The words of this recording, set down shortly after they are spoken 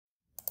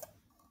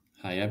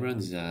Hi everyone,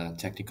 this is a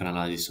technical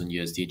analysis on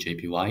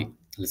USDJPY.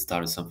 Let's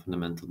start with some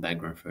fundamental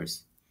background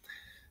first.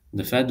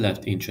 The Fed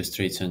left interest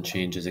rates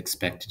unchanged as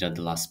expected at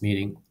the last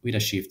meeting, with a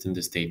shift in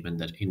the statement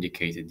that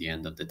indicated the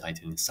end of the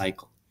tightening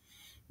cycle.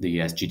 The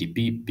US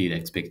GDP beat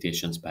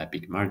expectations by a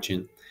big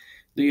margin.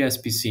 The US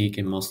PCE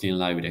came mostly in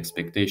line with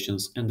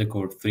expectations, and the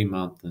core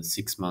 3-month and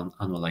 6-month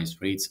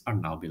annualized rates are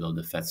now below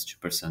the Fed's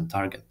 2%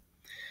 target.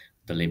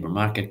 The labor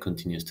market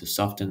continues to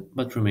soften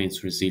but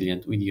remains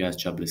resilient, with US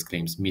jobless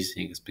claims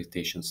missing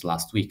expectations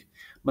last week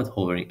but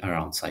hovering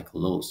around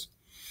cycle lows.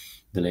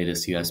 The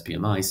latest US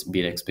PMIs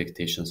beat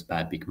expectations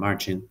by a big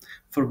margin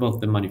for both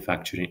the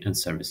manufacturing and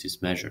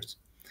services measures.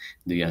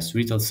 The US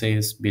retail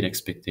sales beat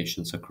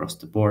expectations across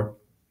the board.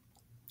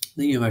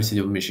 The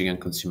University of Michigan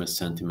Consumer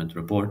Sentiment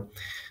Report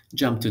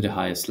jumped to the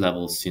highest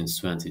levels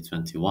since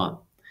 2021.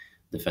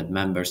 The Fed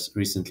members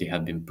recently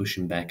have been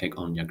pushing back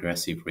on the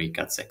aggressive rate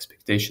cuts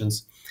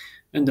expectations,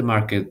 and the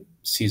market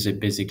sees a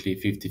basically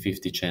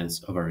 50-50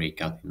 chance of a rate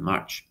cut in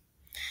March.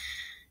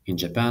 In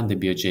Japan, the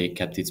BOJ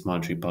kept its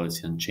monetary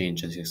policy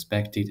unchanged as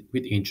expected,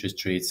 with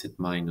interest rates at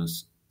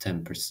minus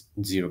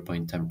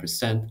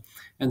 0.10%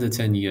 and the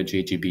 10-year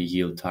JGB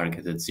yield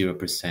target at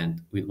 0%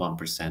 with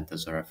 1%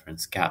 as a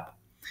reference cap.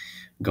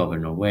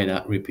 Governor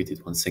Ueda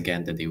repeated once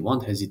again that they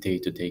won't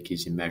hesitate to take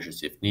easy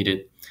measures if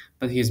needed,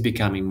 but he is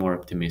becoming more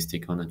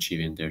optimistic on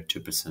achieving their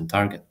 2%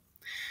 target.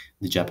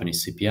 The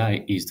Japanese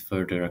CPI eased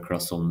further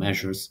across all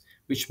measures,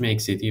 which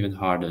makes it even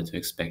harder to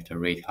expect a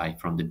rate hike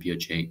from the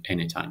BOJ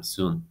anytime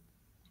soon.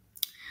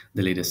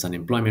 The latest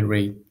unemployment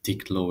rate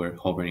ticked lower,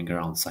 hovering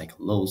around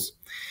cycle lows.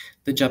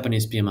 The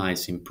Japanese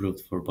PMIs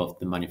improved for both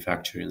the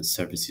manufacturing and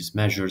services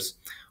measures,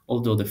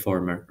 although the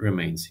former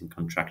remains in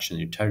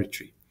contractionary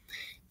territory.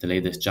 The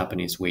latest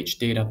Japanese wage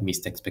data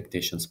missed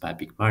expectations by a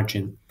big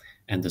margin,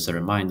 and as a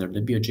reminder,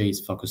 the BOJ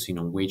is focusing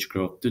on wage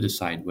growth to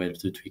decide whether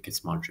to tweak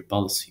its monetary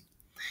policy.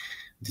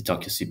 The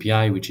Tokyo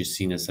CPI, which is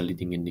seen as a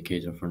leading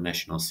indicator for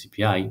national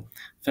CPI,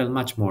 fell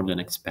much more than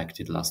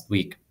expected last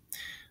week.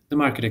 The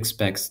market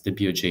expects the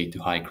BOJ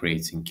to hike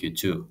rates in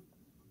Q2.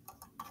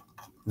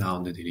 Now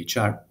on the daily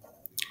chart,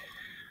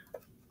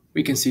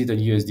 we can see that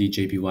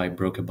USDJPY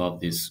broke above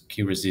this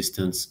key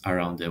resistance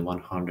around the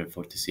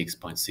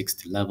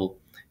 146.60 level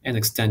and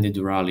extended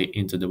the rally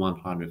into the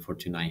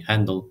 149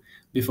 handle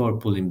before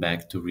pulling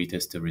back to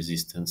retest the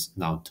resistance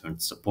now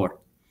turned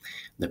support.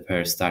 The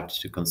pair started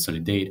to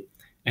consolidate,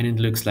 and it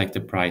looks like the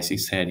price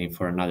is heading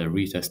for another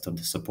retest of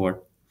the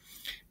support,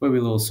 where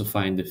we'll also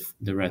find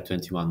the red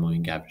 21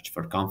 moving average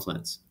for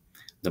confluence.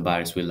 The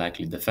buyers will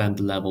likely defend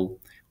the level,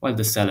 while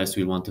the sellers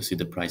will want to see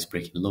the price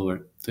breaking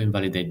lower to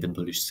invalidate the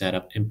bullish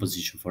setup and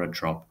position for a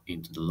drop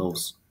into the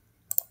lows.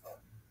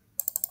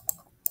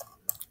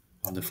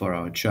 On the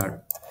 4-hour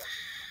chart,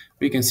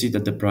 we can see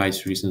that the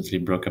price recently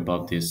broke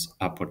above this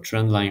upward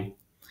trend line,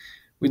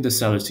 with the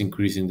sellers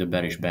increasing the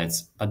bearish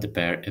bets, but the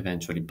pair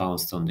eventually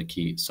bounced on the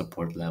key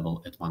support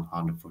level at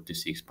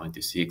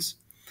 146.26.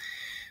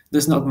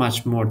 There's not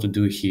much more to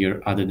do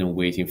here other than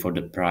waiting for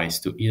the price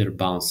to either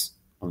bounce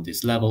on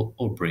this level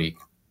or break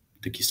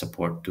the key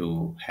support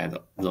to head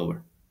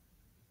lower.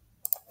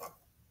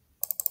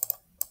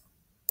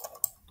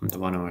 On the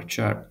 1-hour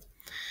chart,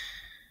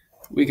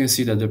 we can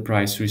see that the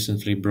price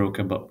recently broke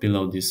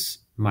below this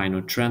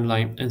minor trend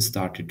line and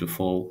started to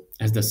fall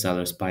as the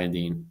sellers piled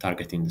in,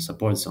 targeting the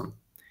support zone.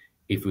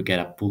 If we get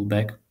a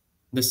pullback,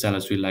 the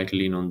sellers will likely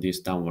lean on this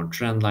downward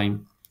trend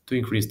line to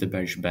increase the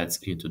bearish bets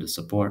into the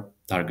support,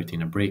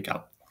 targeting a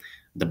breakout.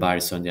 The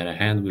buyers, on the other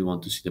hand, will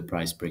want to see the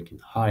price breaking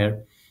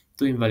higher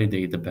to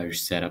invalidate the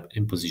bearish setup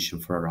and position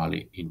for a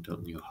rally into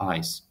new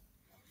highs.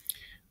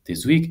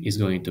 This week is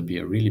going to be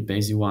a really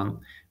busy one,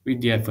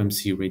 with the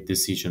FOMC rate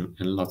decision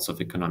and lots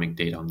of economic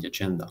data on the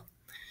agenda.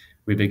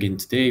 We begin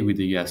today with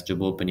the US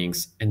job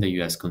openings and the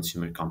US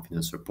consumer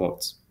confidence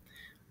reports.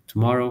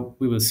 Tomorrow,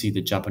 we will see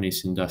the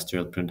Japanese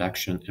industrial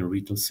production and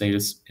retail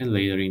sales, and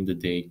later in the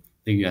day,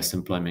 the US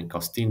employment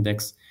cost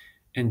index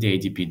and the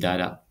ADP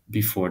data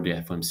before the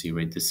FOMC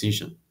rate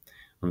decision.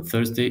 On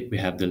Thursday, we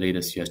have the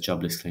latest US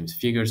jobless claims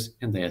figures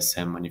and the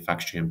ISM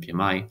manufacturing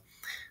PMI.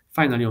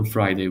 Finally, on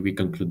Friday, we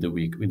conclude the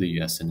week with the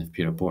US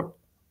NFP report.